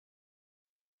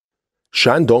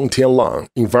Shandong Tianlang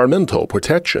Environmental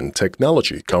Protection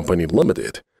Technology Company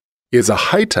Limited is a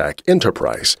high-tech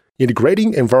enterprise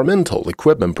integrating environmental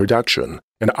equipment production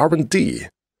and R&D.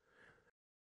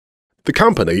 The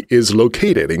company is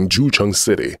located in Zhucheng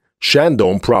City,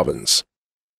 Shandong Province.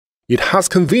 It has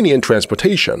convenient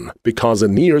transportation because it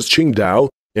nears Qingdao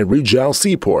and Rizhao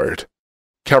Seaport,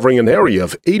 covering an area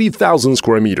of 80,000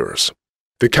 square meters.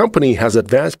 The company has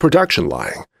advanced production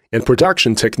line and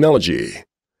production technology.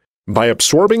 By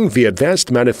absorbing the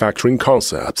advanced manufacturing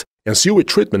concepts and sewage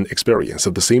treatment experience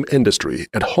of the same industry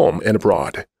at home and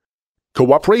abroad,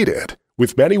 cooperated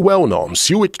with many well-known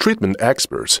sewage treatment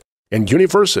experts and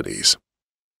universities.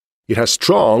 It has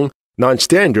strong,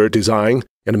 non-standard design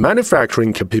and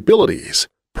manufacturing capabilities,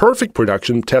 perfect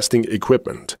production testing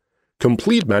equipment,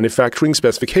 complete manufacturing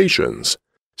specifications,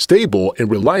 stable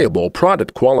and reliable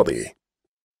product quality.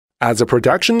 As a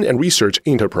production and research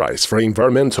enterprise for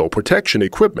environmental protection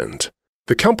equipment,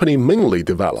 the company mainly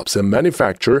develops and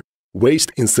manufactures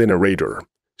waste incinerator,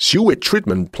 sewage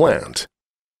treatment plant,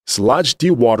 sludge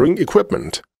dewatering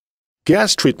equipment,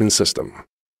 gas treatment system,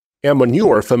 and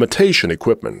manure fermentation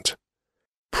equipment.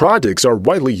 Products are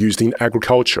widely used in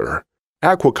agriculture,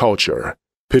 aquaculture,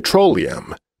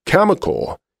 petroleum,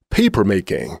 chemical,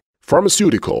 papermaking,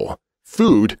 pharmaceutical,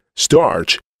 food,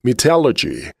 starch,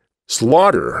 metallurgy,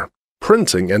 slaughter,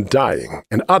 printing and dyeing,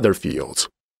 and other fields.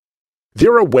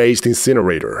 There are waste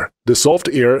incinerator, dissolved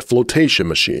air flotation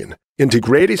machine,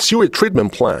 integrated sewage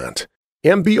treatment plant,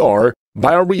 MBR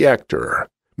bioreactor,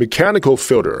 mechanical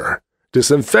filter,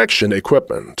 disinfection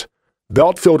equipment,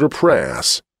 belt filter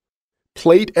press,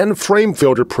 plate and frame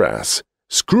filter press,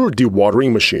 screw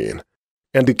dewatering machine,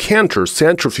 and decanter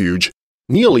centrifuge,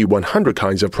 nearly 100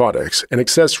 kinds of products and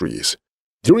accessories.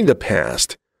 During the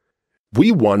past,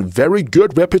 we won very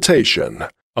good reputation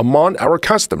among our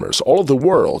customers all over the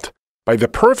world by the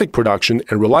perfect production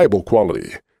and reliable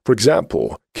quality. For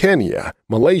example, Kenya,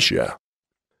 Malaysia,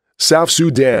 South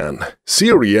Sudan,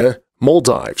 Syria,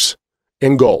 Maldives,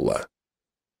 Angola,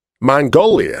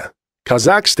 Mongolia,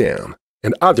 Kazakhstan,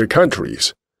 and other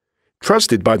countries.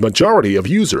 Trusted by the majority of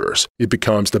users, it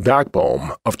becomes the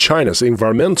backbone of China's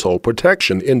environmental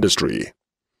protection industry.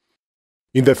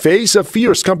 In the face of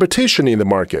fierce competition in the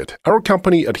market, our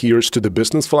company adheres to the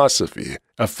business philosophy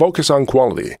of focus on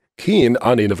quality, keen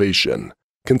on innovation,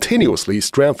 continuously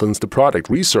strengthens the product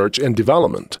research and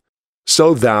development,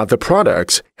 so that the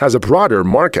products has a broader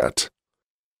market.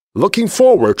 Looking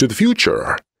forward to the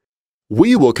future,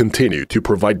 we will continue to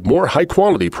provide more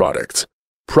high-quality products,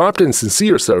 prompt and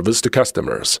sincere service to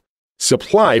customers,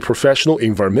 supply professional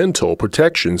environmental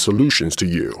protection solutions to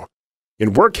you,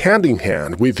 and work hand in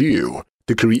hand with you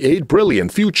to create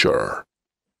brilliant future.